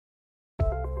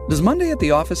Does Monday at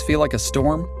the office feel like a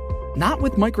storm? Not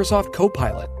with Microsoft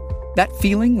Copilot. That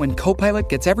feeling when Copilot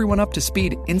gets everyone up to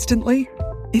speed instantly?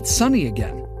 It's sunny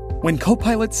again. When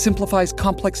Copilot simplifies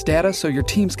complex data so your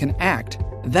teams can act,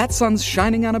 that sun's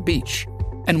shining on a beach.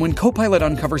 And when Copilot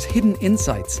uncovers hidden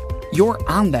insights, you're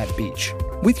on that beach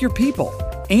with your people,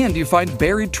 and you find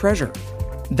buried treasure.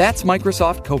 That's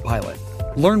Microsoft Copilot.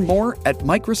 Learn more at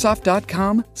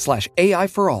Microsoft.com/AI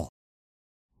for all.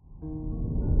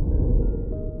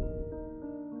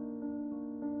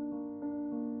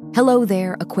 Hello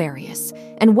there, Aquarius,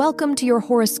 and welcome to your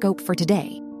horoscope for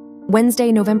today, Wednesday,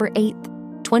 November 8th,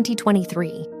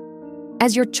 2023.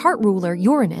 As your chart ruler,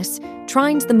 Uranus,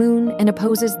 trines the moon and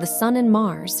opposes the sun and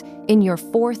Mars in your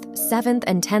 4th, 7th,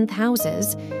 and 10th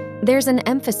houses, there's an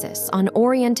emphasis on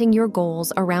orienting your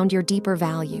goals around your deeper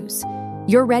values.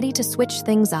 You're ready to switch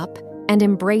things up and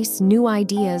embrace new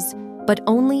ideas, but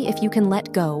only if you can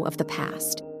let go of the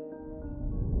past.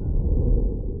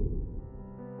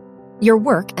 Your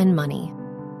work and money.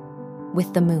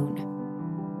 With the moon.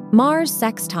 Mars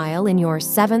sextile in your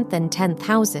 7th and 10th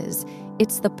houses,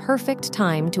 it's the perfect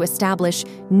time to establish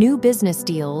new business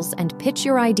deals and pitch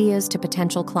your ideas to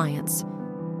potential clients.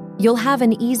 You'll have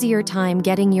an easier time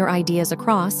getting your ideas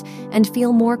across and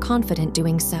feel more confident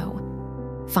doing so.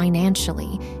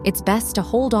 Financially, it's best to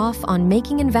hold off on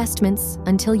making investments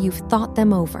until you've thought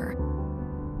them over.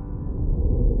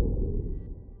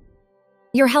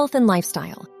 Your health and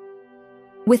lifestyle.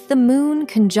 With the moon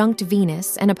conjunct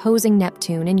Venus and opposing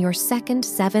Neptune in your 2nd,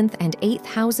 7th, and 8th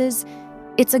houses,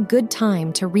 it's a good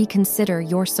time to reconsider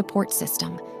your support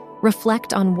system.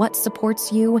 Reflect on what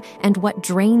supports you and what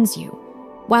drains you.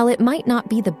 While it might not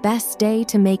be the best day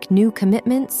to make new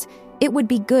commitments, it would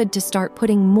be good to start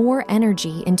putting more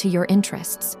energy into your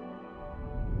interests.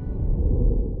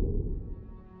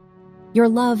 Your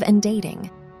love and dating.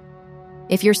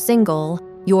 If you're single,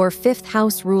 your 5th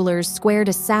house ruler's square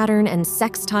to Saturn and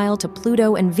sextile to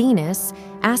Pluto and Venus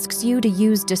asks you to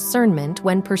use discernment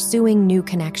when pursuing new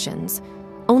connections.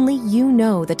 Only you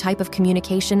know the type of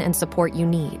communication and support you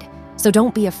need, so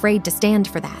don't be afraid to stand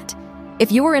for that.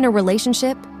 If you're in a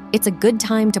relationship, it's a good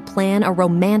time to plan a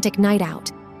romantic night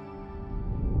out.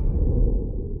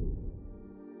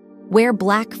 Wear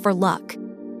black for luck.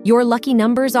 Your lucky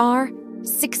numbers are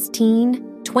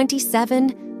 16,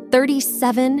 27,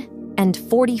 37, and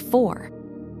 44.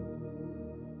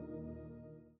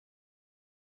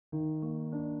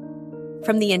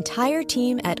 From the entire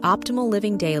team at Optimal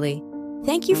Living Daily,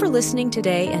 thank you for listening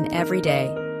today and every day.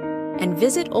 And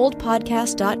visit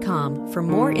oldpodcast.com for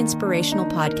more inspirational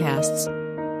podcasts.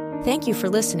 Thank you for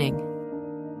listening.